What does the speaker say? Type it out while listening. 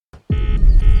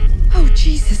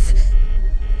Jesus.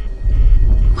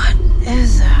 What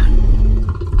is that?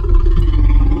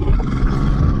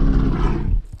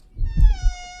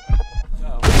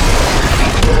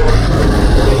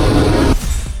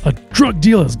 A drug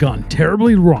deal has gone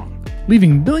terribly wrong,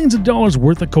 leaving millions of dollars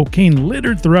worth of cocaine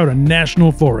littered throughout a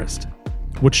national forest.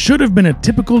 What should have been a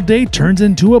typical day turns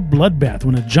into a bloodbath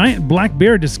when a giant black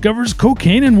bear discovers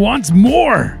cocaine and wants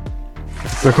more.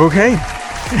 The cocaine.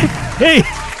 Hey,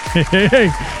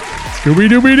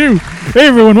 Scooby-Dooby-Doo. Hey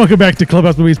everyone, welcome back to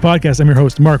Clubhouse Movies Podcast. I'm your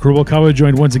host, Marc Rubalcaba,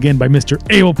 joined once again by Mr.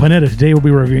 Abel Pineda. Today we'll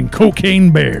be reviewing Cocaine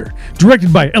Bear,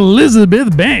 directed by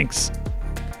Elizabeth Banks.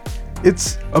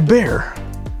 It's a bear.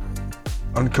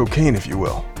 On cocaine, if you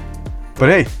will. But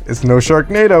hey, it's no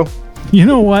Sharknado. You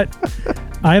know what?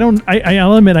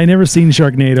 I'll admit I never seen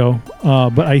Sharknado,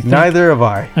 but I think Neither have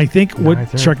I. I think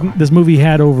what this movie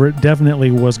had over it definitely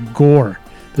was gore.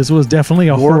 This was definitely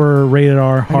a horror, rated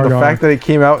R, hard the R. fact that it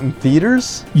came out in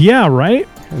theaters? Yeah, right?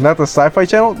 Not the Sci-Fi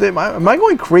Channel? Am I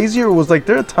going crazy, or was like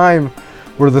there a time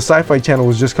where the Sci-Fi Channel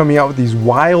was just coming out with these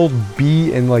wild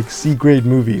B and like C grade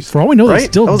movies? For all we know, right? they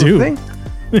still that was do. A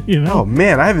thing? You know? Oh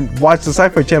man, I haven't watched the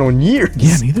Sci-Fi Channel in years.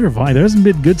 Yeah, neither have I. There hasn't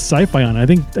been good sci-fi on it. I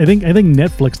think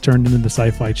Netflix turned into the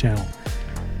Sci-Fi Channel.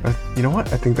 You know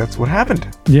what? I think that's what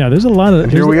happened. Yeah, there's a lot of.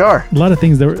 And here we are. A lot of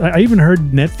things that I even heard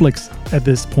Netflix at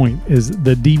this point is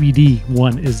the DVD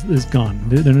one is gone.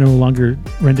 They're no longer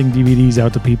renting DVDs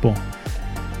out to people.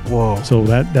 Whoa. So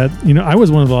that I was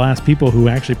one of the last people who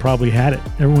actually probably had it.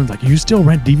 Everyone's like, "You still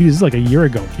rent DVDs?" This is like a year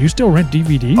ago. You still rent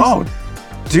DVDs? Oh,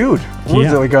 dude. What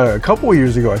was it? Like a couple of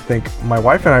years ago, I think my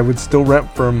wife and I would still rent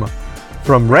from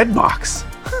Redbox.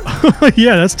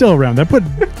 Yeah, that's still around. That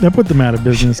put them out of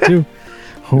business too.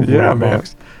 Oh, yeah, man.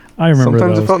 I remember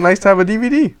Sometimes those. it felt nice to have a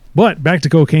DVD. But back to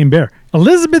Cocaine Bear.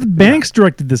 Elizabeth Banks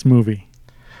directed this movie.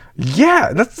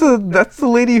 Yeah, that's the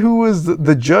lady who was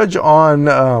the judge on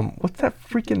what's that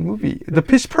freaking movie? The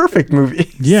Pitch Perfect movie.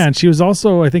 Yeah, and she was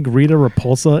also, I think, Rita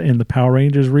Repulsa in the Power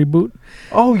Rangers reboot.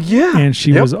 Oh yeah, and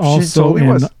she was also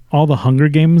in all the Hunger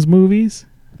Games movies.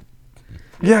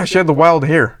 Yeah, she had the wild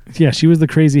hair. Yeah, she was the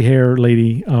crazy hair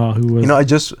lady who was. You know,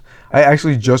 I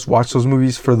actually just watched those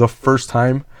movies for the first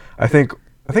time. I think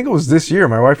it was this year.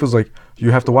 My wife was like,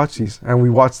 "You have to watch these," and we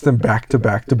watched them back to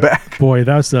back to back. Boy,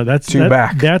 that's a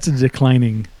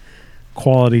declining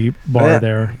quality bar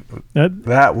there.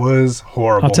 That was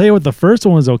horrible. I'll tell you what, the first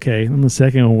one was okay, then the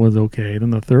second one was okay,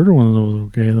 then the third one was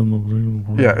okay,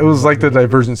 yeah, it was like the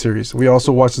Divergent series. We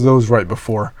also watched those right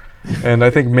before. And I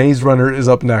think Maze Runner is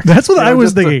up next. That's what I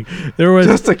was thinking. There was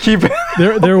just to keep it.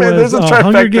 There was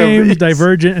Hunger Games,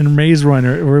 Divergent, and Maze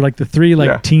Runner were like the three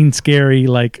teen scary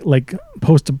like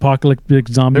post-apocalyptic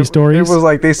zombie stories. It was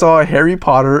like they saw Harry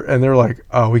Potter and they're like,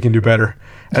 "Oh, we can do better."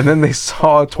 And then they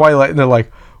saw Twilight and they're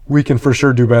like, "We can for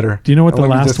sure do better." Do you know what the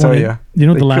last one? You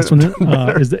know what the last one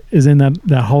is in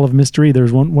that Hall of Mystery?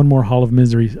 There's one more Hall of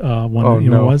Misery one. Oh,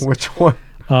 you know what it was? Which one?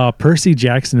 Percy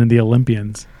Jackson and the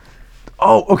Olympians.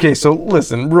 Oh, okay. So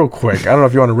listen, real quick. I don't know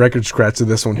if you want a record scratch to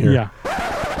this one here. Yeah.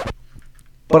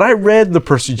 But I read the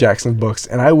Percy Jackson books,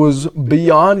 and I was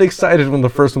beyond excited when the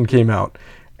first one came out.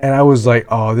 And I was like,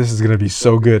 "Oh, this is gonna be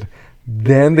so good."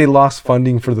 Then they lost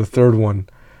funding for the third one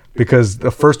because the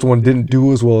first one didn't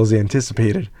do as well as they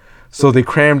anticipated. So they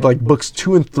crammed like books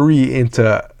 2 and 3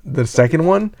 into the second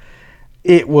one.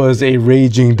 It was a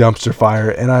raging dumpster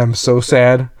fire, and I am so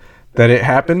sad that it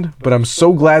happened, but I'm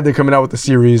so glad they're coming out with the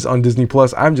series on Disney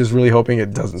Plus. I'm just really hoping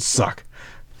it doesn't suck.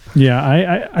 Yeah,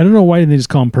 I don't know why they just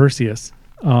call him Perseus,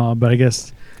 but I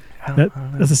guess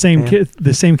that's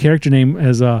the same character name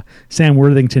as Sam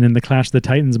Worthington in the Clash of the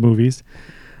Titans movies.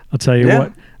 I'll tell you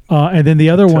what. And then the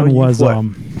other one was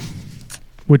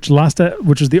which was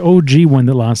the OG one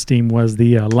that lost steam, was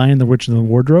the Lion, the Witch, and the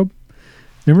Wardrobe.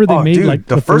 Remember they made like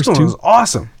the first one was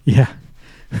awesome. Yeah.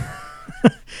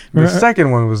 The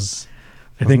second one was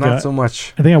not so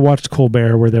much. I think I watched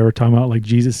Colbert where they were talking about like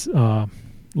Jesus,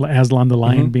 Aslan the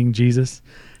lion being Jesus.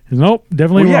 Nope,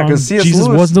 definitely wrong. Jesus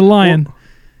wasn't a lion.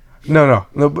 No,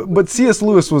 but C.S.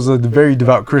 Lewis was a very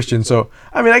devout Christian, so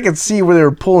I mean I could see where they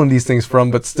were pulling these things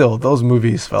from, but still, those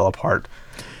movies fell apart.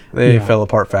 They fell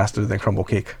apart faster than crumble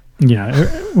cake. Yeah,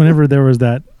 whenever there was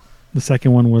that, the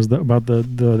second one was about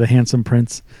the handsome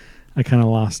prince. I kind of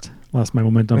lost my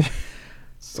momentum.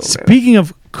 Speaking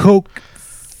of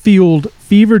coke-fueled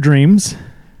fever dreams,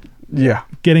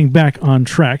 getting back on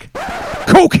track,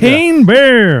 Cocaine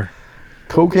Bear.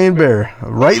 Cocaine Bear,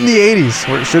 right in the 80s,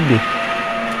 where it should be.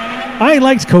 I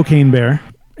liked Cocaine Bear,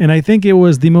 and I think it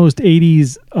was the most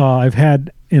 80s I've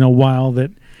had in a while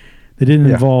that didn't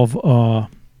involve, I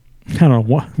don't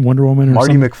know, Wonder Woman or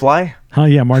Marty something. McFly? Oh,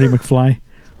 yeah, Marty McFly.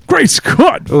 Great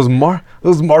Scott! It was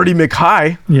those Marty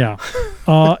McHigh. Yeah.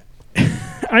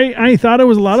 I thought it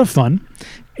was a lot of fun,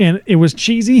 and it was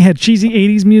cheesy, had cheesy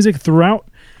 80s music throughout.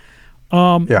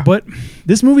 But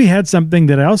this movie had something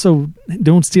that I also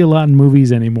don't see a lot in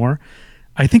movies anymore.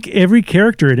 I think every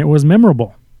character in it was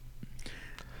memorable.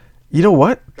 You know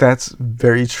what? That's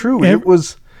very true. It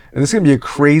was, and this is going to be a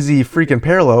crazy freaking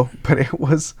parallel, but it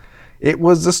was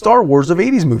the Star Wars of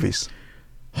 80s movies.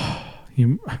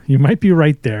 You might be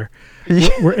right there.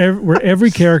 Where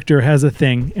every character has a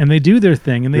thing, and they do their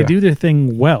thing, and they do their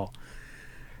thing well.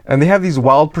 And they have these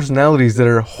wild personalities that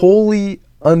are wholly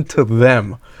unto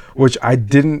them, which I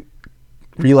didn't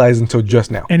realize until just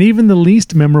now. And even the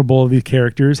least memorable of these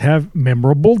characters have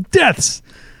memorable deaths.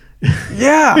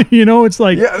 Yeah. It's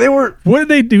like, they were. What did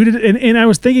they do to? And I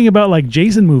was thinking about like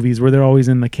Jason movies where they're always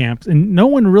in the camps, and no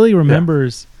one really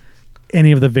remembers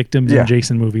any of the victims in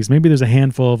Jason movies. Maybe there's a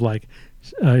handful of like,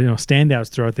 standouts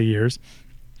throughout the years.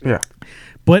 Yeah.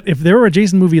 But if there were a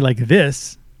Jason movie like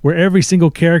this, where every single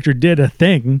character did a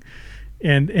thing,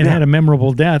 and had a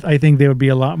memorable death, I think they would be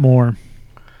a lot more.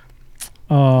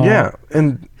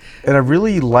 And I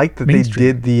really liked that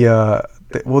mainstream. They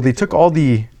did they took all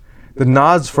the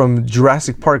nods from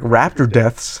Jurassic Park raptor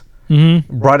deaths,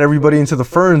 brought everybody into the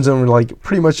ferns, and were like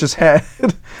pretty much just had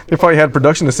they probably had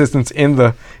production assistants in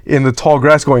the tall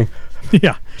grass going,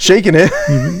 shaking it.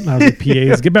 The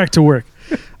PAs, get back to work.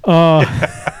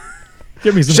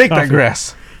 Get me some shake coffee. That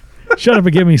grass. Shut up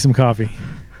and get me some coffee.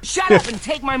 Shut up and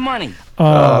take my money.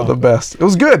 The best. It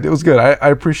was good. I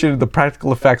appreciated the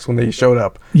practical effects when they showed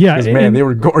up. Yeah. Because, man, they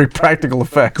were gory practical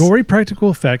effects. Gory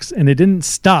practical effects, and it didn't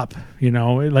stop,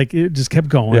 it just kept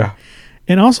going. Yeah.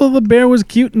 And also the bear was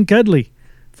cute and cuddly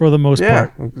for the most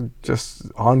part. Yeah,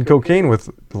 just on cocaine with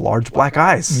large black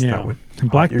eyes. Yeah. That would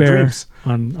black your bear dreams.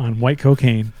 on white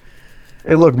cocaine.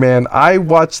 Hey, look, man, I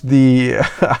watched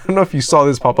I don't know if you saw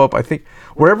this pop up. I think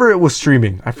wherever it was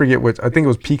streaming, I forget which, I think it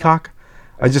was Peacock.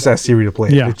 I just asked Siri to play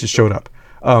it. It just showed up.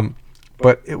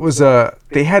 But it was,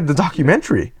 they had the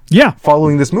documentary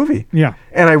following this movie. Yeah.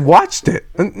 And I watched it,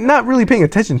 and not really paying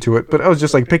attention to it, but I was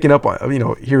just like picking up on,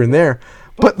 here and there.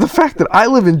 But the fact that I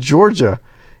live in Georgia,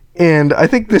 and I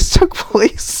think this took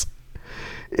place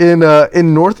in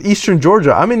northeastern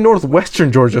Georgia. I'm in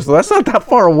northwestern Georgia, so that's not that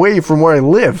far away from where I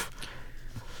live.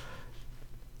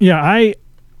 Yeah,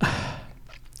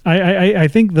 I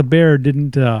think the bear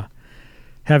didn't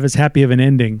have as happy of an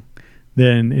ending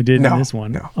than it did in this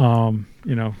one.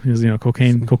 No.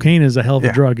 Cocaine. Cocaine is a hell of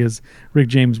a drug, as Rick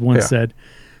James once said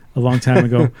a long time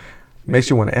ago. Makes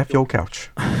you want to F your couch.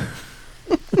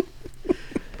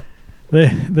 They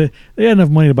had enough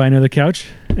money to buy another couch.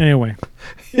 Anyway.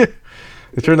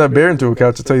 They turned that bear into a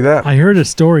couch, I'll tell you that. I heard a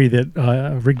story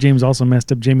that Rick James also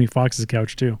messed up Jamie Foxx's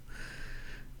couch too.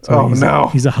 So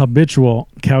he's a habitual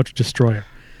couch destroyer,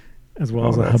 as well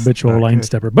as a habitual line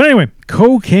stepper. But anyway,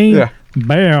 Cocaine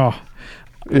Bear.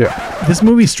 Yeah. This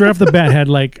movie straight off the bat had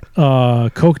like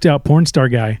coked out porn star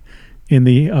guy in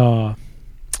the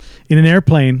in an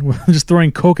airplane, just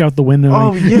throwing coke out the window.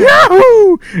 Oh yeah,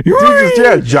 Yahoo!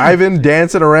 Just jiving,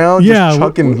 dancing around, just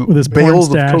chucking with his bales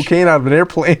of cocaine out of an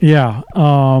airplane. Yeah,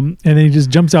 and then he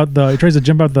just jumps out he tries to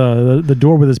jump out the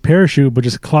door with his parachute, but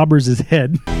just clobbers his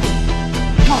head.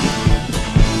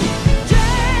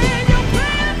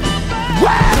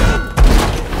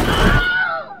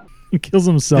 He kills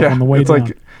himself on the way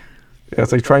down.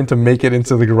 It's like trying to make it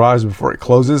into the garage before it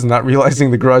closes, and not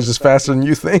realizing the garage is faster than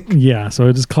you think. Yeah, so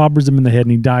it just clobbers him in the head,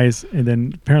 and he dies, and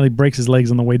then apparently breaks his legs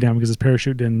on the way down because his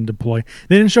parachute didn't deploy.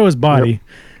 They didn't show his body,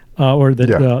 or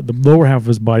the lower half of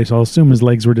his body, so I'll assume his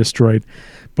legs were destroyed.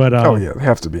 But they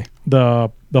have to be.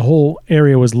 The whole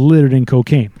area was littered in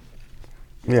cocaine.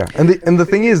 Yeah, and the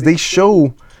thing is, they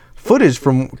show footage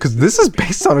from, because this is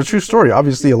based on a true story.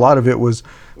 Obviously, a lot of it was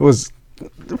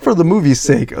for the movie's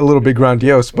sake a little bit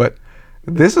grandiose, but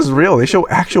this is real. They show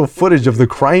actual footage of the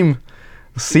crime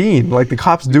scene, like the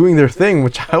cops doing their thing,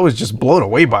 which I was just blown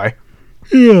away by.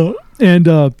 Yeah, and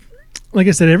like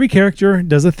I said, every character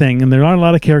does a thing, and there are not a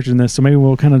lot of characters in this, so maybe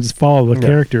we'll kind of just follow the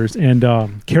characters. And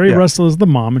Carrie Russell is the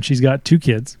mom, and she's got 2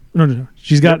 kids. No,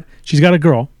 she's got a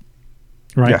girl,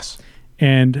 right? Yes.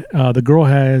 And the girl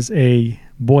has a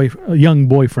young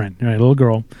boyfriend, right? A little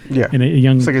girl. Yeah. And a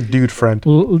young. It's like a dude friend.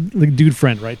 Like dude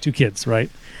friend, right? 2 kids, right?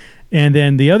 And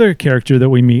then the other character that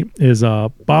we meet is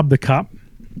Bob the cop.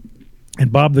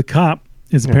 And Bob the cop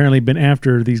has apparently been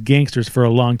after these gangsters for a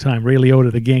long time. Ray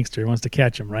Liotta, the gangster, wants to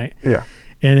catch him, right? Yeah.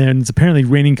 And then it's apparently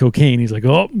raining cocaine. He's like,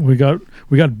 "Oh, we got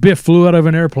Biff flew out of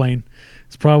an airplane.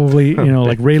 It's probably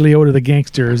like Ray Liotta, the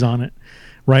gangster, is on it,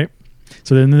 right?"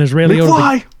 So then there's Ray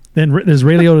Liotta. There's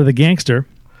Ray Liotta, the gangster.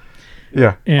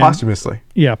 Yeah, posthumously.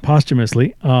 Yeah,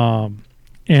 posthumously.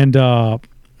 And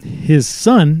his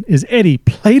son is Eddie,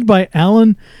 played by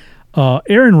Alan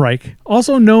Ehrenreich,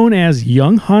 also known as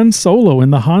young Han Solo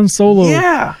in the Han Solo.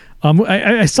 Yeah.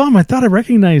 I saw him. I thought I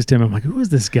recognized him. I'm like, who is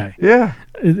this guy? Yeah.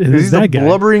 He's He's a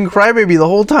blubbering crybaby the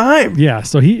whole time. Yeah.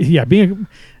 So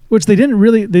which they didn't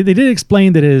really, they did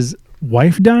explain that his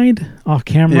wife died off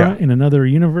camera in another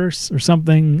universe or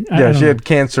something. I don't She know. had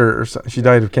cancer. She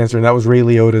died of cancer, and that was Ray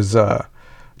Liotta's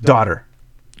daughter.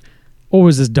 Oh,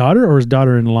 was his daughter or his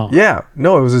daughter-in-law? Yeah.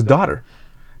 No, it was his daughter.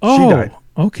 Oh, She died.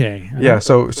 okay. Yeah,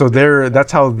 so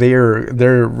that's how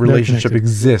their relationship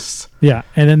exists. Yeah,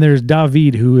 and then there's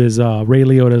David, who is Ray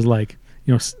Liotta's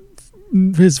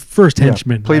his first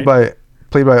henchman, played by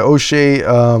O'Shea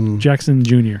Jackson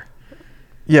Jr.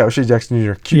 Yeah, O'Shea Jackson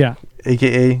Jr. Yeah,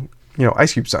 AKA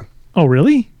Ice Cube's son. Oh,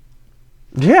 really?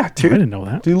 Yeah, dude. I didn't know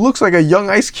that. He looks like a young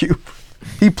Ice Cube.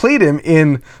 He played him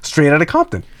in Straight Outta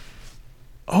Compton.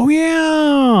 Oh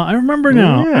yeah, I remember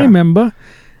now. Yeah. I remember.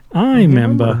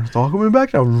 It's all coming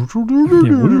back now.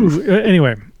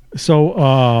 Anyway,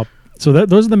 so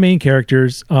those are the main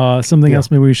characters. Something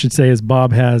else maybe we should say is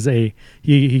Bob has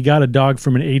he got a dog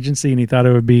from an agency and he thought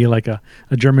it would be like a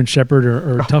German Shepherd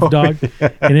or a tough dog.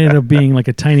 It ended up being like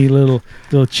a tiny little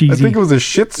cheesy. I think it was a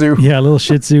Shih Tzu. Yeah, a little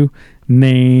Shih Tzu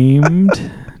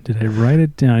named. Did I write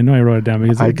it down? I know I wrote it down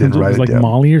because it was like down.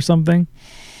 Molly or something.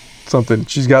 Something.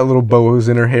 She's got little bows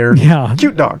in her hair. Yeah.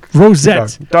 Cute dog.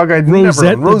 Rosette. Cute dog I'd Rosette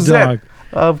never known. Rosette. The dog.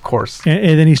 Of course.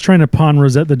 And then he's trying to pawn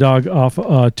Rosette the dog off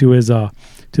to his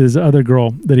other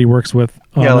girl that he works with.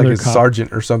 Like his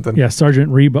sergeant or something. Yeah,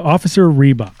 Sergeant Reba. Officer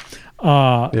Reba.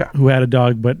 Who had a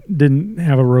dog but didn't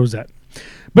have a Rosette.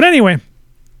 But anyway,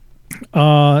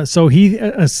 so he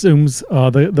assumes,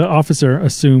 the officer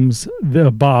assumes,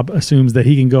 Bob assumes that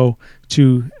he can go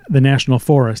to the National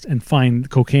Forest and find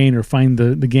cocaine or find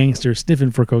the gangster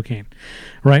sniffing for cocaine,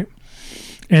 right?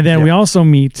 And then we also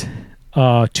meet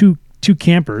two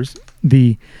campers.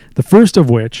 The first of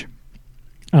which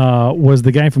was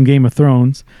the guy from Game of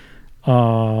Thrones.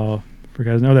 Forgot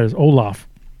his name. That is Olaf,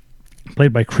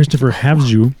 played by Christopher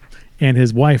Havzu, and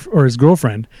his wife or his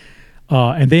girlfriend.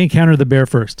 And they encounter the bear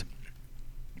first.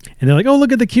 And they're like, "Oh,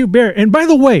 look at the cute bear!" And by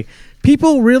the way,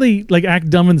 people really act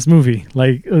dumb in this movie.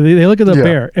 Like they look at the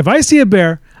bear. If I see a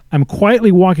bear, I'm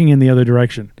quietly walking in the other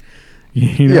direction.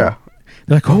 You know? Yeah.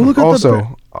 They're like, "Oh, look at the bear."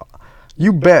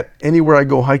 You bet anywhere I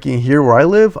go hiking here where I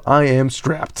live, I am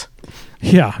strapped.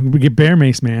 Yeah, we get bear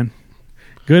mace, man.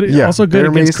 Good. Yeah, also good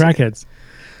against crackheads.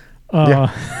 I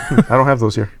don't have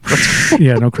those here.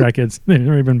 Yeah, no crackheads. They've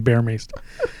never been bear maced.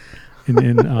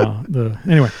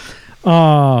 Anyway.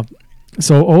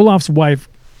 So Olaf's wife,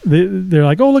 they're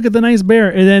like, "Oh, look at the nice bear,"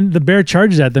 and then the bear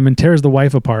charges at them and tears the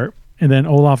wife apart, and then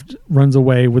Olaf runs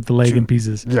away with the leg in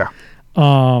pieces. Yeah.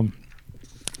 And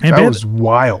that was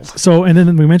wild. So, and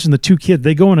then we mentioned the two kids.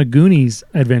 They go on a Goonies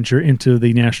adventure into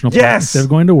the national park instead of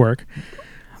going to work.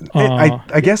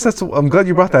 I guess I'm glad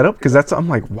you brought that up because I'm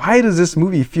like, why does this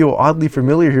movie feel oddly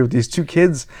familiar here with these two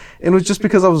kids? And it was just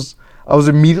because I was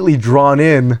immediately drawn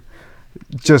in,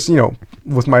 just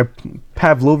with my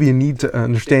Pavlovian need to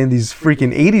understand these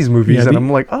freaking 80s movies, and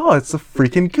I'm like, oh, it's the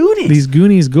freaking Goonies. These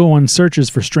Goonies go on searches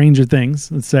for stranger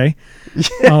things. Let's say.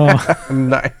 Yeah,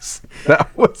 nice.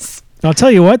 That was. I'll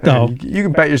tell you what, though. You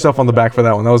can pat yourself on the back for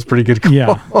that one. That was a pretty good call.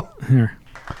 Yeah. Here.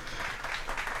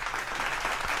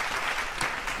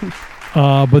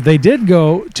 But they did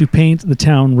go to paint the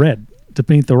town red, to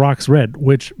paint the rocks red,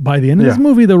 which by the end of this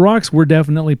movie, the rocks were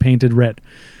definitely painted red.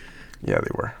 Yeah,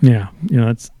 they were. Yeah.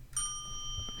 That's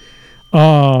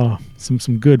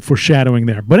some good foreshadowing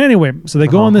there. But anyway, so they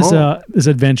go on this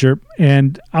adventure,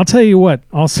 and I'll tell you what,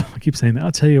 also, I keep saying that,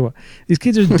 I'll tell you what, these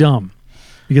kids are dumb.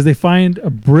 Because they find a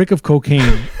brick of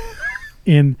cocaine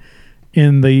in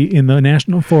the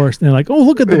national forest, and they're like, "Oh,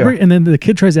 look at the brick!" And then the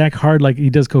kid tries to act hard, like he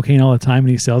does cocaine all the time, and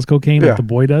he sells cocaine like the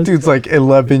boy does. Dude's like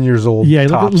 11 years old. Yeah,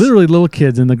 literally little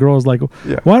kids, and the girl's like,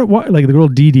 "Why?" Like the girl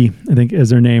Dee Dee, I think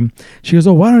is her name. She goes,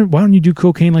 "Oh, why don't you do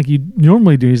cocaine like you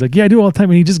normally do?" He's like, "Yeah, I do all the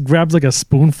time," and he just grabs like a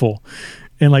spoonful,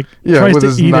 and tries with to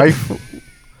his eat knife. it.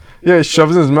 Yeah, he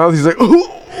shoves it in his mouth. He's like, "Ooh."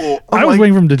 I was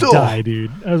waiting for him to die, dude.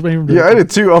 I was waiting for him to die. I did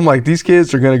too. I'm like, these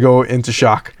kids are going to go into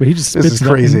shock. But he just spits. This is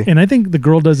crazy. And I think the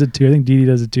girl does it too. I think Dee Dee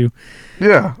does it too.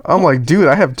 Yeah. I'm like, dude,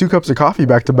 I have 2 cups of coffee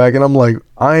back to back, and I'm like,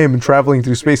 I am traveling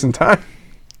through space and time.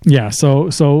 Yeah.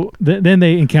 So then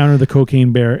they encounter the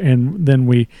cocaine bear, and then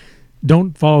we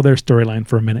don't follow their storyline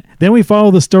for a minute. Then we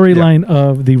follow the storyline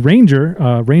of the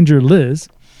Ranger Liz,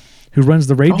 who runs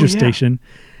the ranger station,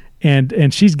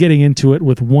 and she's getting into it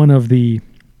with one of the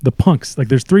punks. Like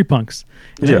there's 3 punks,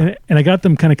 and I got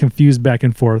them kind of confused back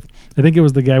and forth. I think it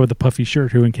was the guy with the puffy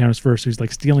shirt who encounters first, who's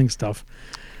like stealing stuff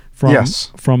from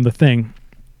the thing.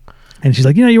 And she's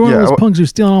like, you're one of those punks who's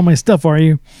stealing all my stuff, are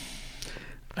you?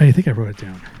 I think I wrote it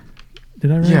down.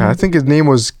 Did I write it down? I think his name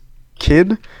was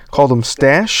Kid. Called him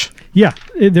Stash. Yeah,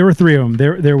 there were three of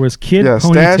them. There was Kid,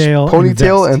 Stash,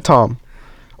 Ponytail, and Tom.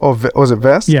 Oh, was it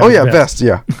Vest? Yeah, Vest.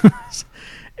 Yeah.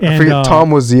 And, I forget. Tom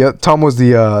was the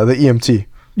EMT.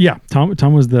 Yeah,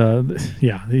 Tom was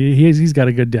he's got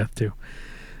a good death too.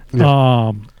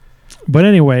 Yeah. But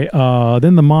anyway,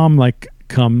 then the mom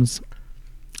comes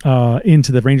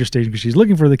into the ranger station because she's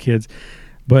looking for the kids,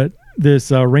 but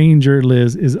this ranger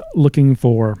Liz is waiting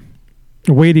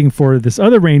for this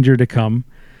other ranger to come,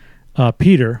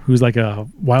 Peter, who's like a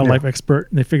wildlife expert,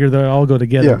 and they figure they'll all go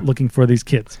together looking for these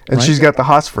kids. And she's got the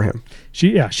hots for him.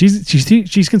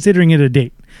 She's considering it a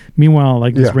date. Meanwhile,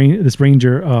 this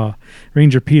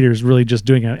ranger Peter is really just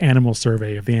doing an animal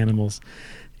survey of the animals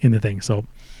in the thing. So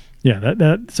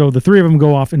so the three of them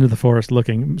go off into the forest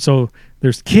looking. So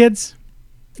there's kids,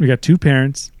 we got two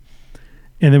parents,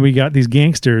 and then we got these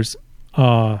gangsters,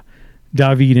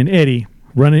 David and Eddie,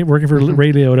 working for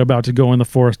Ray Liotta, about to go in the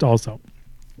forest also.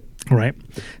 Right.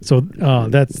 So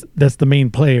that's the main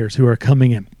players who are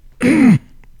coming in. And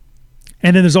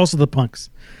then there's also the punks,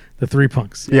 the three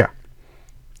punks. Yeah.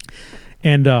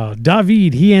 And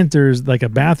David, he enters a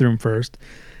bathroom first.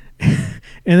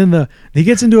 And then he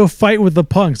gets into a fight with the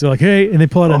punks. They're like, hey, and they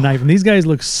pull out a knife. And these guys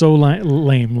look so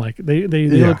lame. They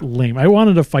look lame. I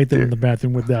wanted to fight them in the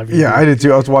bathroom with David. Yeah, I did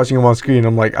too. I was watching them on screen.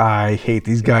 I'm like, I hate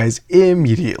these guys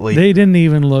immediately. They didn't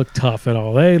even look tough at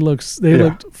all. They looked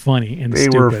funny and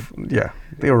stupid.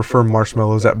 They were firm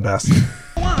marshmallows at best.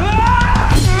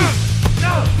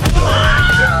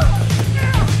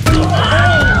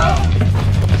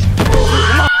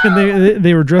 And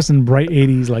they were dressed in bright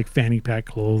 80s fanny pack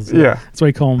clothes. Yeah, that's why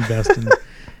I call them Vest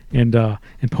and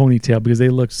Ponytail, because they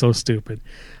look so stupid.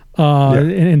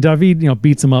 And David,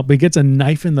 beats him up, but he gets a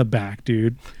knife in the back,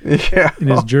 dude. Yeah, in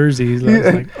his jersey. He's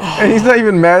and he's not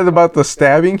even mad about the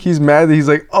stabbing. He's mad that he's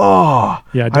like, I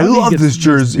love this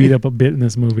jersey. Beat up a bit in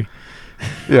this movie.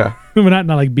 Yeah, but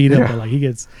not beat up, but he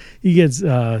gets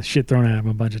shit thrown at him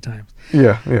a bunch of times.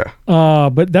 Yeah.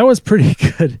 But that was pretty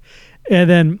good.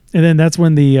 And then that's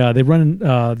when they run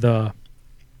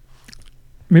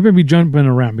maybe I'll be jumping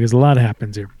around because a lot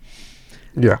happens here.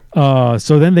 Yeah.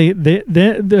 So then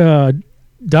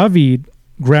David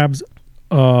grabs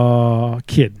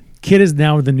Kid. Kid is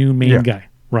now the new main guy,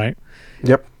 right?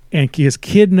 Yep. And his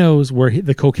Kid knows where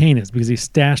the cocaine is because he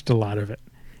stashed a lot of it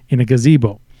in a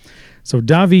gazebo. So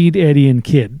David, Eddie, and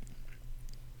Kid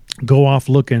go off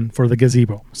looking for the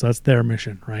gazebo. So that's their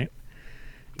mission, right?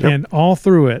 Yep. And all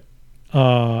through it,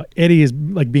 Eddie is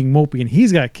being mopey, and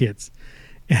he's got kids.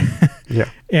 Yeah.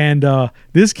 And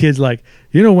this kid's like,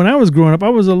 when I was growing up, I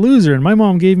was a loser, and my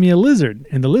mom gave me a lizard,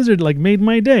 and the lizard made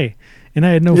my day, and I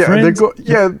had no friends.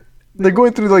 They're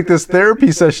going through this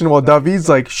therapy session while David's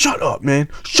like, shut up, man,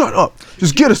 shut up,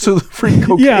 just get us to the free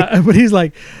cocaine. Yeah, but he's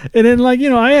like, and then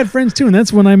I had friends too, and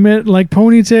that's when I met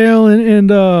Ponytail and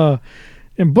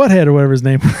Butthead or whatever his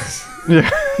name was. Yeah.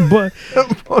 But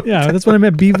that's when I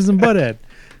met Beavis and Butthead.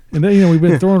 And then, we've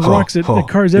been throwing rocks at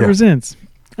cars ever since.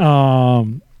 So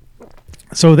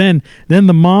then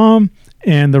the mom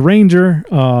and the ranger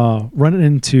run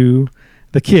into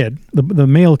the kid, the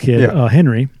male kid,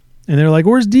 Henry. And they're like,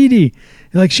 where's Dee Dee?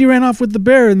 They're like, she ran off with the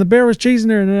bear, and the bear was chasing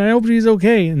her, and I hope she's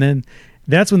okay. And then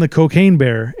that's when the cocaine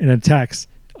bear attacks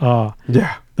the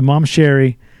mom,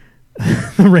 Sherry,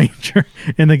 the ranger,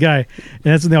 and the guy. And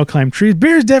that's when they all climb trees.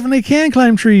 Bears definitely can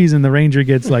climb trees. And the ranger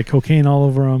gets cocaine all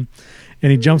over him.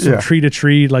 And he jumps from tree to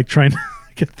tree, trying to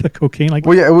get the cocaine. It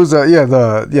was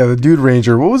the dude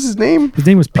ranger. What was his name? His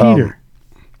name was Peter.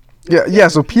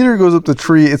 So Peter goes up the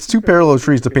tree. It's two parallel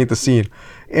trees to paint the scene,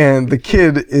 and the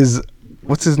kid is,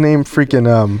 what's his name?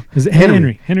 Freaking is it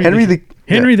Henry the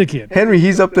kid. Henry.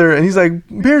 He's up there, and he's like,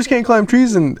 bears can't climb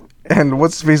trees, and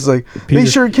what's his face is like, Peter. They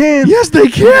sure can. Yes, they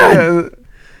can.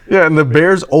 Yeah, and the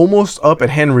bear's almost up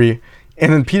at Henry.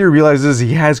 And then Peter realizes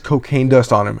he has cocaine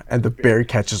dust on him, and the bear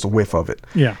catches a whiff of it.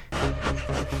 Yeah.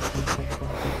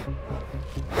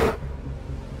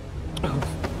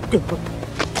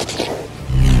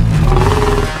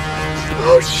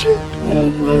 Oh, shit.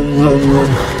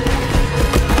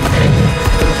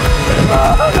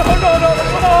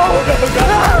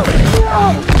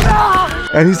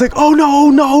 And he's like, oh,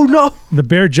 no. The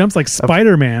bear jumps like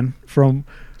Spider-Man from...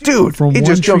 Dude, it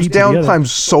just jumps down,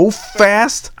 climbs so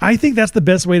fast. I think that's the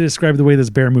best way to describe the way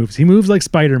this bear moves. He moves like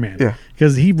Spider-Man. Yeah.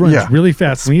 Because he runs really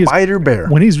fast. Spider Bear.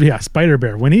 Spider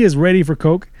Bear. When he is ready for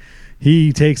coke,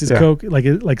 he takes his coke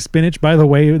like spinach. By the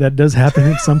way, that does happen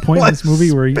at some point in this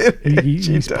movie where he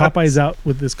Popeyes out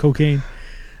with this cocaine.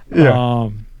 Yeah.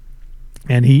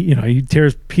 And he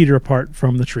tears Peter apart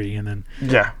from the tree, and then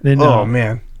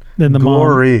man, then the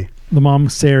gory. mom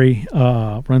Sari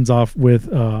runs off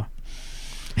with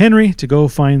Henry to go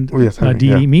find Dee Dee.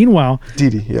 Yeah. Meanwhile, Dee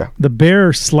Dee, the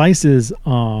bear slices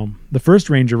the first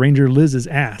Ranger Liz's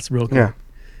ass real quick. Yeah.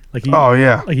 Like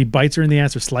he bites her in the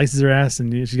ass or slices her ass,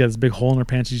 and she's got this big hole in her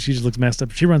pants. She just looks messed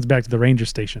up. She runs back to the ranger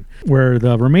station where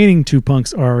the remaining two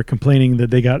punks are complaining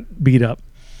that they got beat up.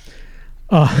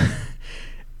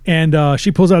 And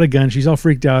she pulls out a gun. She's all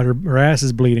freaked out. Her ass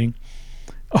is bleeding.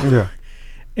 Yeah.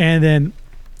 And then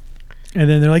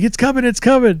they're like, "It's coming!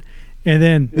 And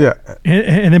then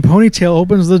and then Ponytail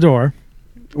opens the door.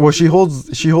 Well, she holds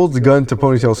the gun to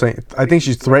Ponytail, saying, I think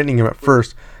she's threatening him at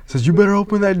first. Says, "You better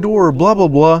open that door." Blah blah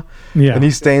blah. Yeah. And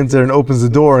he stands there and opens the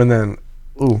door, and then,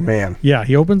 oh man. Yeah,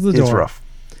 he opens the door. It's rough.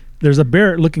 There's a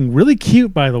bear looking really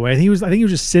cute, by the way. I think he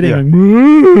was just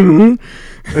sitting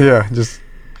Yeah, just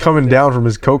coming down from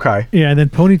his coke high. Yeah, and then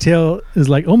Ponytail is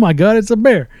like, "Oh my god, it's a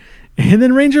bear." And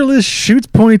then Ranger Liz shoots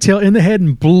Ponytail in the head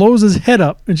and blows his head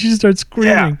up, and she just starts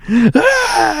screaming. Yeah.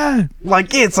 Ah!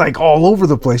 It's like all over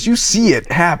the place. You see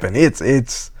it happen.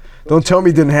 It's don't tell me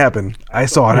it didn't happen. I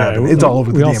saw it happen. It's all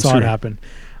over the damn screen. We all saw it happen.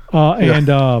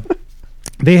 And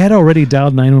they had already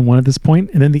dialed 911 at this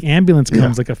point, and then the ambulance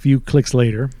comes like a few clicks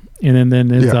later. And then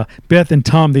there's Beth and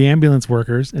Tom, the ambulance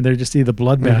workers, and they just see the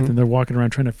bloodbath, and they're walking around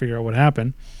trying to figure out what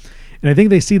happened. And I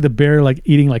think they see the bear like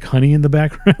eating like honey in the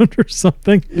background or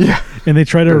something. Yeah. And they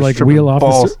try to wheel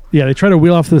off. They try to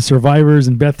wheel off the survivors,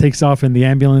 and Beth takes off in the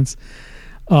ambulance.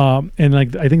 And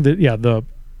like I think that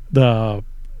the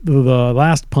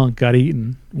last punk got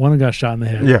eaten. One got shot in the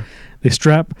head. Yeah. They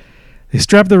strap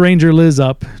the Ranger Liz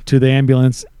up to the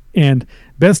ambulance, and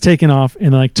Beth's taken off,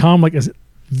 and like Tom like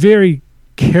very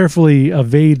carefully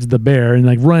evades the bear and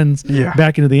like runs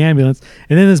back into the ambulance.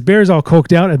 And then this bear's all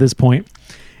coked out at this point.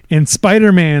 And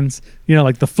Spider-Man's,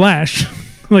 like the Flash,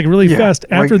 like really fast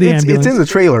after the ambulance. It's in the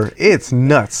trailer. It's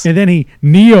nuts. And then he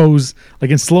neos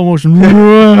like in slow motion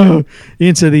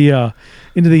into the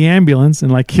ambulance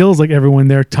and like kills like everyone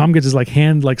there. Tom gets his like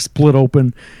hand like split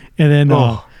open, and then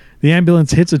the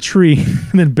ambulance hits a tree,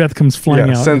 and then Beth comes flying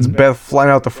out. Sends Beth flying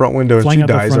out the front window, and she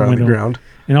dies right on the ground.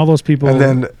 And all those people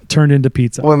turned into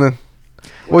pizza.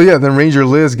 Then Ranger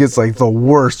Liz gets like the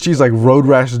worst. She's like road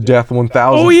rash death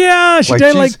 1000. Oh yeah, she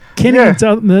died like Kenny.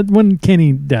 That one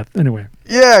Kenny death. Anyway.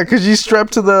 Yeah, because she's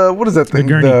strapped to the what is that thing?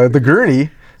 The gurney.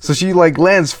 So she like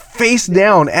lands face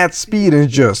down at speed and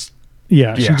just.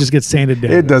 Yeah, she just gets sanded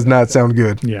down. It does not sound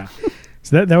good. Yeah,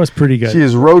 so that was pretty good. She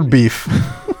is road beef.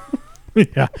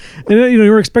 Yeah, and, you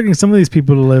were expecting some of these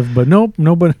people to live, but nope,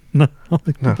 nobody. No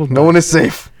one is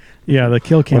safe. Yeah, the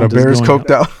kill count. When a bear is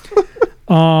coked out.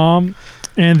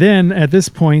 And then at this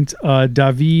point,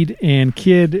 David and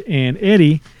Kid and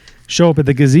Eddie show up at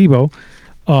the gazebo,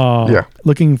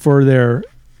 looking for the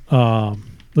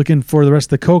rest of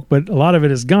the coke, but a lot of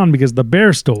it is gone because the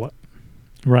bear stole it,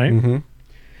 right? Mm-hmm.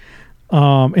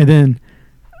 And then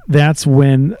that's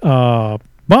when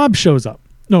Bob shows up.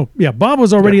 No, Bob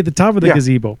was already at the top of the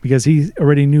gazebo because he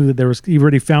already knew that he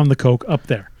already found the coke up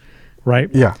there, right?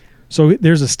 Yeah. So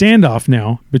there's a standoff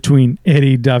now between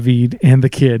Eddie, David, and the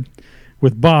Kid,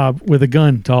 with Bob with a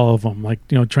gun to all of them, like,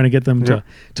 trying to get them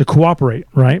to cooperate,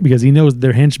 right? Because he knows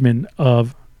they're henchmen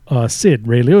of Sid,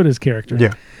 Ray Liotta's character.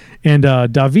 Yeah. And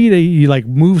David, he like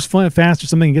moves fast or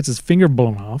something and gets his finger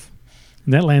blown off,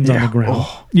 and that lands on the ground.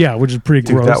 Oh. Yeah, which is pretty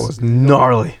gross. That was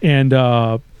gnarly. And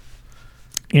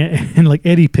like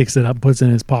Eddie picks it up, puts it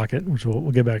in his pocket, which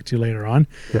we'll get back to later on.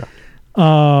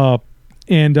 Yeah.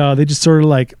 And they just sort of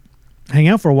like hang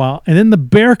out for a while, and then the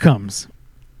bear comes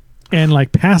and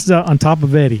like passes out on top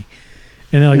of Eddie,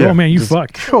 and they're like, "Oh man, you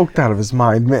fucked." Choked out of his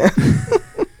mind, man.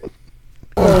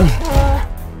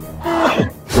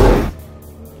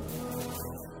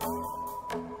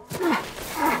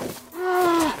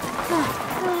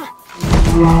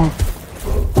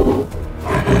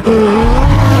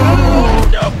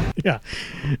 Yeah,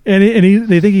 and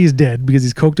they think he's dead because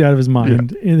he's coked out of his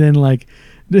mind, and then like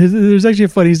there's actually a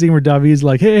funny scene where David's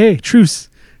like, "Hey, truce,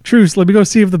 let me go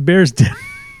see if the bear's dead."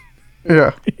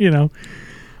 Yeah.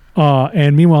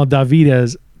 And meanwhile, David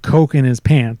has coke in his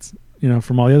pants,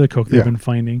 from all the other coke they've been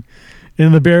finding.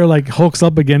 And the bear like hulks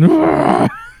up again, trying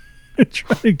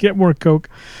to get more coke.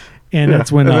 And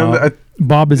that's when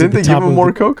Bob is at the top. Didn't they give him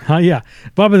more coke? Yeah.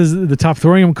 Bob is at the top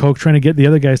throwing him coke, trying to get the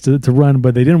other guys to run,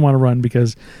 but they didn't want to run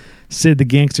because Sid the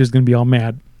gangster is going to be all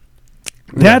mad.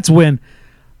 Yeah. That's when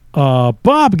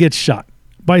Bob gets shot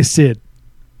by Sid.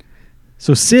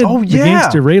 So Sid, the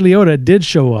gangster, Ray Liotta, did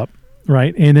show up.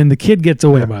 Right, and then the Kid gets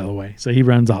away, by the way, so he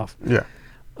runs off. Yeah.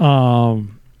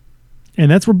 And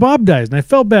that's where Bob dies. And I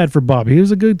felt bad for Bob. He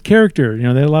was a good character. You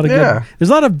know, they had a lot of good. There's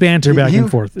a lot of banter back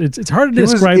and forth. It's hard to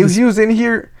describe. He was in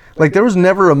here. Like, there was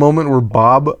never a moment where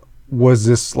Bob was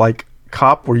this like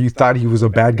cop where you thought he was a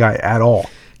bad guy at all.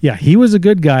 Yeah, he was a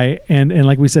good guy, and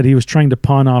like we said, he was trying to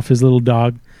pawn off his little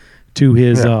dog to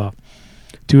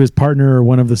his partner or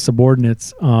one of the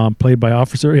subordinates, played by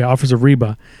Officer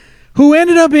Reba, who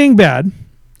ended up being bad.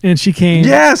 And she came.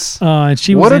 Yes. And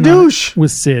she was what a douche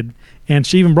with Sid, and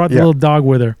she even brought the little dog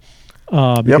with her,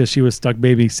 because she was stuck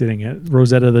babysitting it,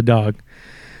 Rosetta the dog.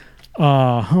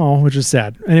 Which is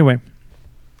sad. Anyway,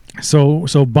 so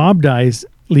Bob dies,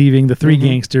 leaving the three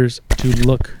gangsters to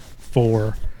look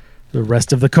for the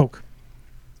rest of the coke.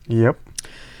 Yep.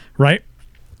 Right.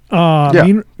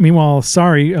 Meanwhile,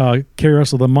 Carrie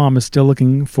Russell, the mom, is still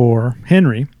looking for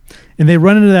Henry, and they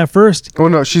run into that first. Oh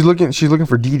no, she's looking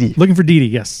for Dee Dee. Looking for Dee Dee,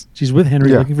 yes, she's with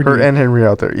Henry. Looking for her Dee Dee. and Henry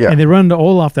out there. Yeah, and they run into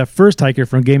Olaf, that first hiker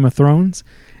from Game of Thrones,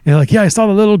 and they're like, "Yeah, I saw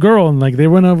the little girl," and like they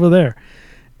run over there,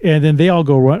 and then they all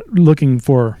go looking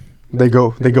for. They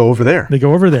go over there. They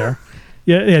go over there.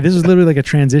 Yeah. This was literally like a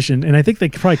transition, and I think they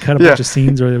probably cut a bunch of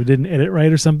scenes, or they didn't edit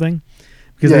right or something.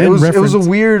 Because it was a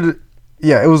weird.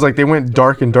 Yeah, it was like they went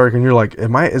dark, and you're like,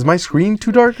 is my screen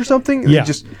too dark or something? Yeah,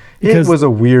 it was a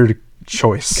weird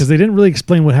choice because they didn't really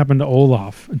explain what happened to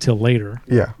Olaf until later.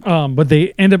 Yeah. But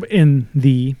they end up in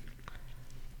the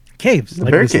caves,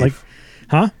 the bear cave.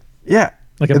 Yeah.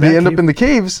 Like they end up in the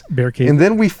caves, bear cave, and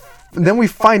then we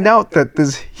find out that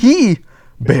this he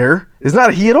bear is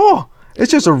not a he at all.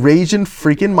 It's just a raging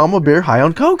freaking mama bear high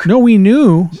on coke. No, we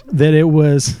knew that it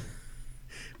was.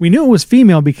 We knew it was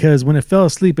female because when it fell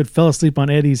asleep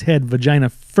on Eddie's head vagina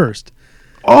first.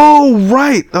 Oh,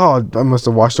 right. Oh, I must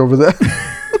have watched over that.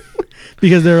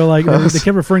 Because they were like, they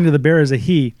kept referring to the bear as a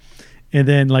he. And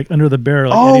then like under the bear,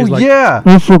 like, oh, Eddie's like, yeah.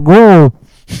 It's a girl.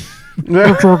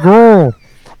 It's a girl.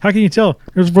 How can you tell?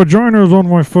 There's vaginas on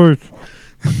my face.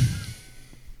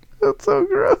 That's so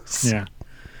gross. Yeah.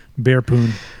 Bear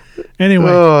poon.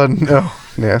 Anyway. Oh, no.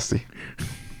 Nasty.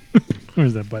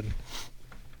 Where's that button?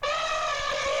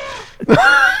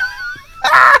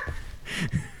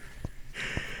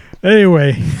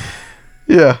 Anyway.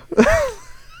 Yeah.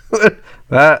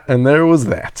 That, and there was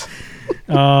that.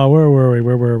 Where were we?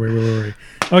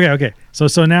 Okay.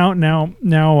 So now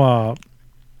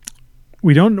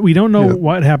we don't know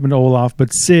what happened to Olaf,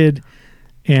 but Sid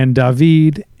and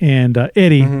David and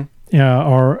Eddie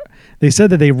are. They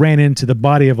said that they ran into the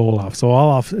body of Olaf. So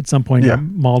Olaf at some point got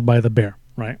mauled by the bear,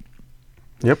 right?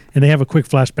 Yep. And they have a quick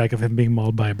flashback of him being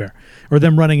mauled by a bear, or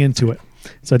them running into it.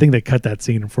 So I think they cut that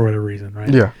scene for whatever reason,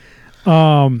 right? Yeah.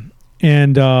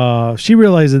 And she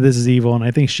realizes this is evil, and I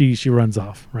think she runs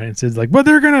off, right? And Sid's like, "But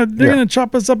they're gonna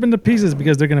chop us up into pieces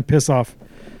because they're gonna piss off,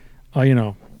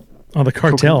 all the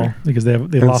cartel because they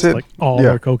lost like all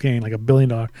their cocaine, like $1 billion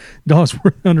worth,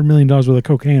 $100 million worth of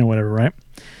cocaine or whatever, right?"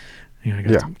 Yeah, I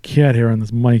got some cat hair on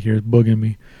this mic here, it's bugging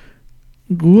me.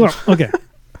 Okay.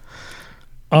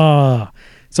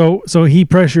 So he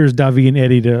pressures Davi and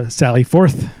Eddie to sally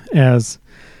forth as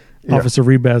Officer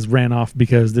Rebaz ran off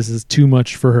because this is too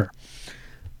much for her.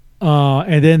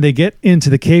 And then they get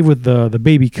into the cave with the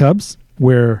baby cubs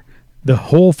where the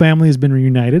whole family has been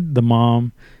reunited. The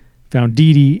mom found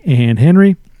Dee Dee and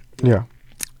Henry. Yeah.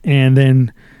 And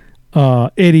then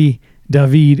Eddie,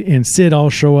 David, and Sid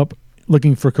all show up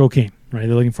looking for cocaine, right?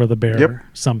 They're looking for the bear or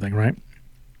something, right?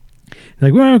 They're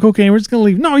like, we don't have cocaine. We're just going to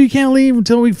leave. No, you can't leave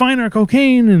until we find our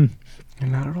cocaine. And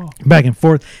not at all. Back and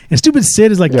forth. And stupid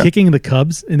Sid is like kicking the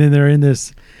cubs. And then they're in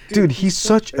this. Dude, he's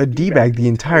such a D-bag the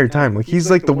entire time. Like,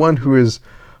 he's like the one who is,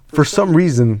 for some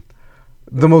reason,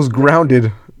 the most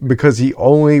grounded because he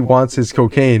only wants his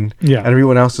cocaine. Yeah. And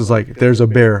everyone else is like, there's a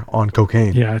bear on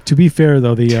cocaine. Yeah. To be fair,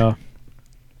 though,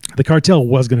 the cartel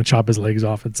was going to chop his legs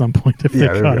off at some point if they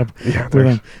caught up with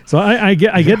him. So I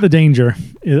get the danger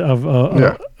of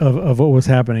what was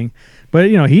happening, but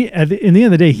in the end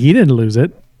of the day, he didn't lose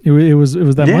it. It was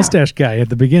that mustache guy at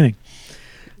the beginning.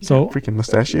 So freaking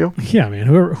mustachio. Yeah, man.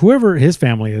 Whoever his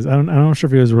family is, I'm not sure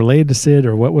if he was related to Sid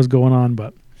or what was going on,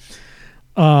 but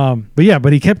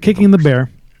he kept kicking the bear.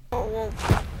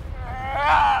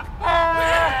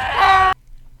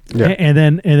 Yeah. And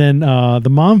then the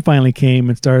mom finally came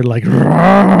and started like,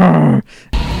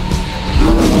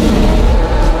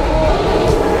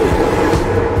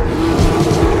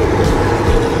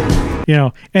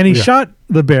 and he shot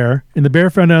the bear, and the bear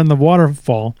fell down the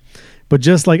waterfall, but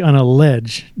just like on a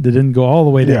ledge that didn't go all the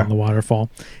way down the waterfall.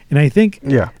 And I think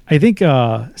Sari,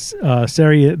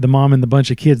 the mom, and the bunch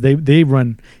of kids, they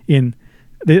run in.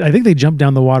 I think they jumped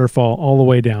down the waterfall all the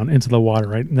way down into the water,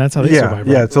 right? And that's how they survived.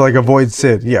 Yeah, to like avoid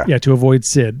Sid. Yeah, to avoid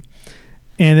Sid.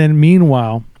 And then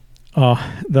meanwhile,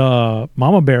 the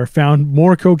mama bear found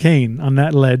more cocaine on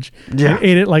that ledge and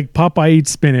ate it like Popeye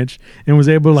eats spinach and was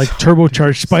able to like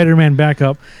turbocharge Spider-Man back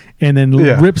up and then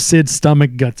rip Sid's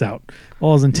stomach guts out.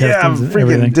 All his intestines and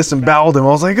everything. Disemboweled him. I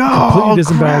was like, oh, completely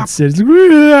disemboweled Sid.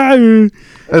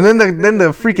 And then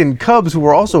the freaking cubs who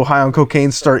were also high on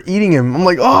cocaine start eating him. I'm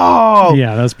like, oh.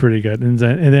 Yeah, that's pretty good. And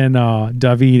then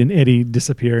David and Eddie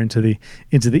disappear into the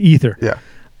ether. Yeah.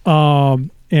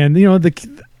 And you know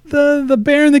the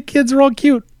bear and the kids are all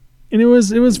cute, and it was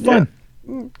fun.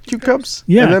 Yeah. Cute cubs.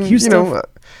 Yeah, and then, cute stuff.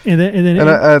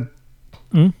 No,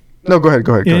 go ahead.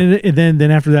 And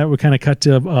then after that, we kind of cut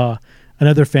to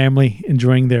another family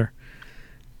enjoying their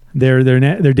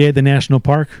day at the national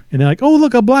park, and they're like, "Oh,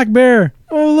 look, a black bear!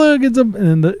 Oh, look, it's a..."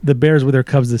 And then the bears with their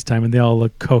cubs this time, and they all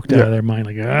look coked out of their mind,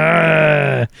 like,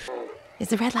 "Ah!" Is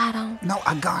the red light on? No,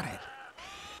 I got it.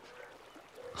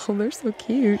 Oh, they're so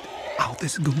cute. Oh,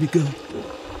 this is gonna be good.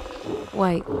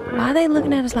 Wait, why are they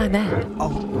looking at us like that?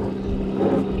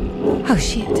 Oh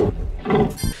shit!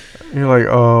 You're like,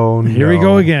 oh no. Here we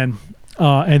go again.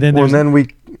 And then then we.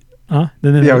 I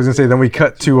was gonna say. Then we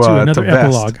cut to another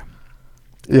epilogue.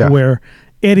 Yeah. Where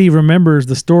Eddie remembers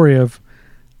the story of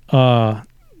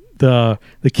the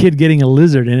kid getting a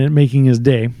lizard and it making his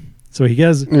day. So he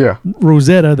has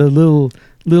Rosetta, the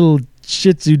little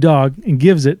Shih Tzu dog, and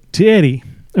gives it to Eddie,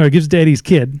 or gives it to Eddie's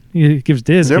kid. He gives it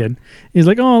to his kid. He's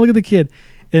like, "Oh, look at the kid,"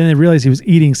 and then they realized he was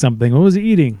eating something. What was he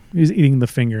eating? He was eating the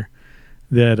finger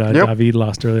that David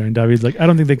lost earlier. And David's like, "I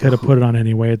don't think they could have put it on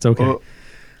anyway. It's okay."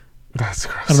 That's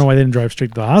gross. I don't know why they didn't drive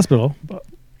straight to the hospital, but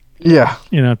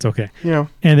it's okay. Yeah,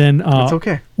 and then it's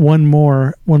okay. One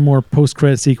more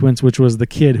post-credit sequence, which was the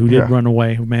kid who did run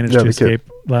away, who managed to escape.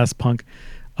 Last punk.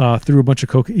 Threw a bunch of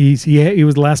coke. He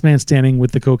was the last man standing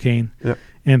with the cocaine,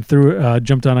 and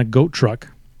jumped on a goat truck,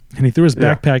 and he threw his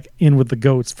backpack in with the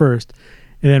goats first,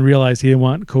 and then realized he didn't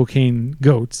want cocaine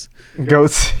goats.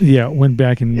 Went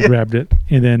back and grabbed it,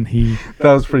 and then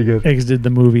that was pretty good. Exited the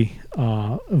movie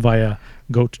via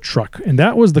goat truck, and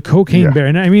that was the Cocaine Bear.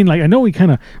 And I mean, like, I know we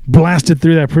kind of blasted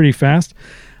through that pretty fast,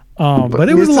 but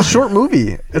it was a short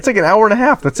movie. It's like an hour and a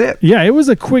half. That's it. Yeah, it was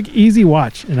a quick, easy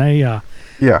watch, and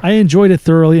I enjoyed it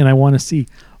thoroughly, and I want to see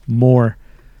more.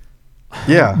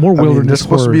 More wilderness. There's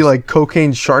supposed to be like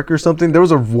cocaine shark or something. There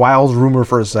was a wild rumor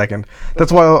for a second.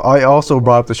 That's why I also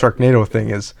brought up the Sharknado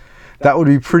thing. That would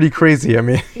be pretty crazy. I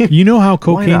mean, you know how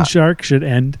Cocaine Shark should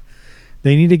end?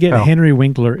 They need to get Henry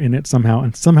Winkler in it somehow,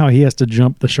 and somehow he has to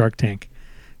jump the shark tank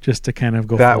just to kind of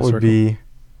go. That'd be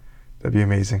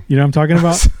amazing. You know what I'm talking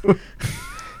about?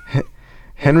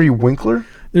 Henry Winkler?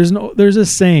 There's a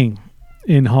saying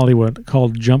in Hollywood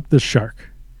called "jump the shark."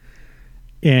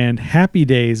 And Happy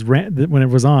Days when it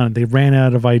was on, they ran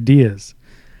out of ideas,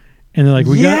 and they're like,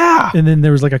 and then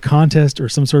there was like a contest or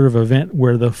some sort of event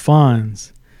where the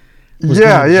Fonz was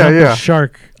jump a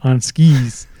shark on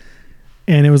skis,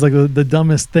 and it was like the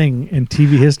dumbest thing in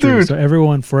TV history. Dude, so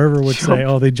everyone forever would say,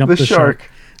 "Oh, they jumped the shark,"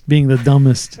 being the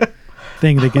dumbest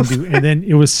thing they can do. And then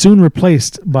it was soon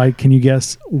replaced by, can you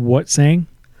guess what saying?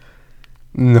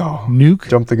 No. Nuke.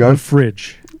 Jump the gun. The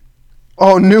fridge.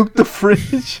 Oh, nuke the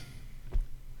fridge.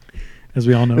 As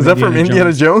we all know, is that from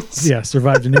Indiana Jones? Yeah,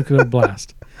 survived a nuclear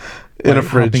blast in a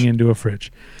fridge, hopping into a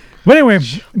fridge. But anyway,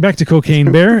 back to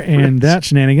Cocaine Bear and that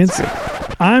shenanigans.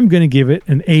 I'm going to give it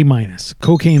an A-.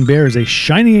 Cocaine Bear is a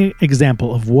shining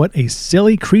example of what a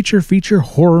silly creature feature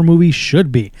horror movie should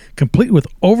be, complete with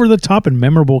over-the-top and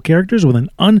memorable characters with an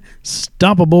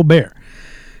unstoppable bear.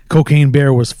 Cocaine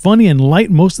Bear was funny and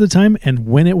light most of the time, and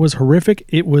when it was horrific,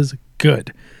 it was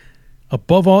good.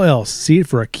 Above all else, see it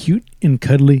for a cute and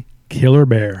cuddly killer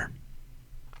bear.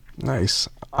 Nice.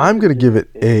 I'm going to give it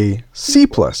a C+.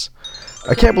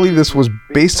 I can't believe this was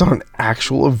based on an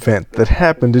actual event that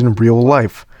happened in real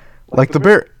life. Like, the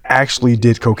bear actually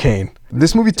did cocaine.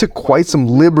 This movie took quite some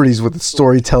liberties with its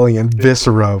storytelling and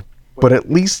viscera, but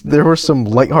at least there were some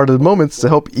lighthearted moments to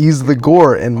help ease the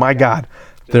gore, and my god,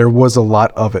 there was a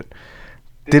lot of it.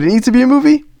 Did it need to be a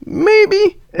movie?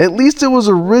 Maybe. At least it was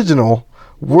original.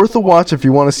 Worth a watch if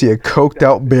you want to see a coked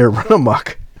out bear run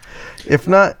amok. If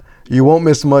not, you won't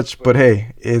miss much, but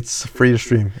hey, it's free to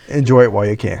stream. Enjoy it while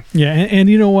you can. Yeah, and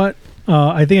you know what?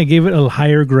 I think I gave it a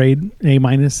higher grade, A-,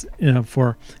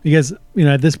 because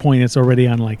at this point it's already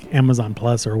on like Amazon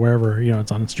Plus or wherever,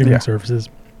 it's on streaming services.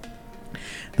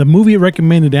 The movie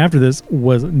recommended after this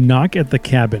was Knock at the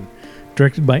Cabin,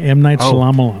 directed by M. Night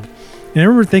Shyamalan. And I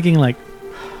remember thinking, like,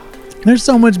 there's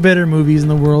so much better movies in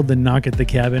the world than Knock at the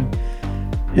Cabin.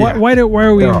 Why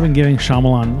are we even giving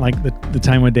Shyamalan like the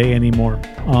time of day anymore?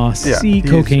 See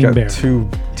Cocaine Bear. Two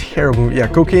terrible. Yeah,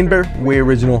 Cocaine Bear, way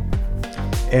original.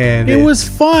 and It was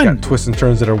fun. Got twists and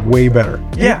turns that are way better.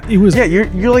 Yeah, it was. Yeah,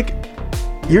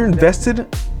 you're invested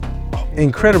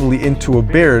incredibly into a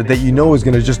bear that you know is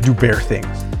gonna just do bear things.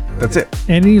 That's it.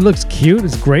 And he looks cute.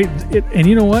 It's great. And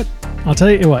you know what? I'll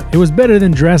tell you what. It was better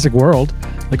than Jurassic World,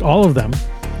 like all of them.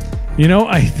 You know,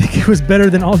 I think it was better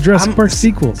than all Jurassic Park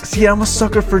sequels. See, I'm a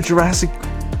sucker for Jurassic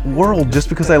World just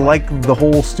because I like the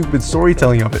whole stupid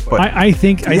storytelling of it. But I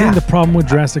think the problem with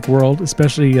Jurassic World,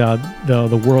 especially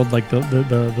the world, like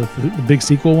the big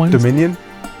sequel ones, Dominion,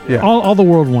 yeah, all the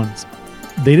world ones,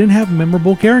 they didn't have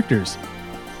memorable characters.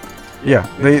 Yeah,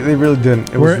 they really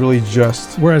didn't. It was really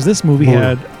just. Whereas this movie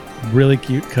had really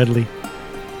cute, cuddly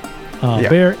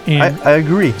bear and I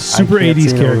agree. super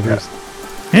 80s characters.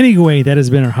 Anyway, that has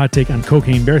been our hot take on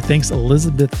Cocaine Bear. Thanks,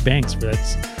 Elizabeth Banks, for that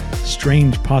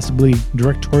strange, possibly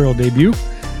directorial debut.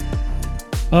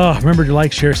 Remember to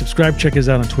like, share, subscribe. Check us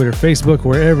out on Twitter, Facebook,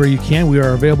 wherever you can. We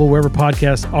are available wherever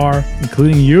podcasts are,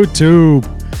 including YouTube.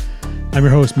 I'm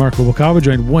your host, Marc Rubalcaba,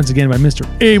 joined once again by Mr.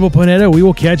 Abel Pineda. We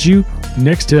will catch you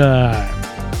next time.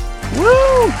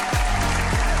 Woo!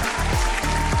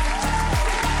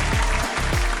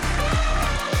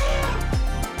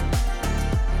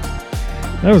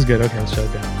 That was good. Okay, let's shut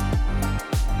it down.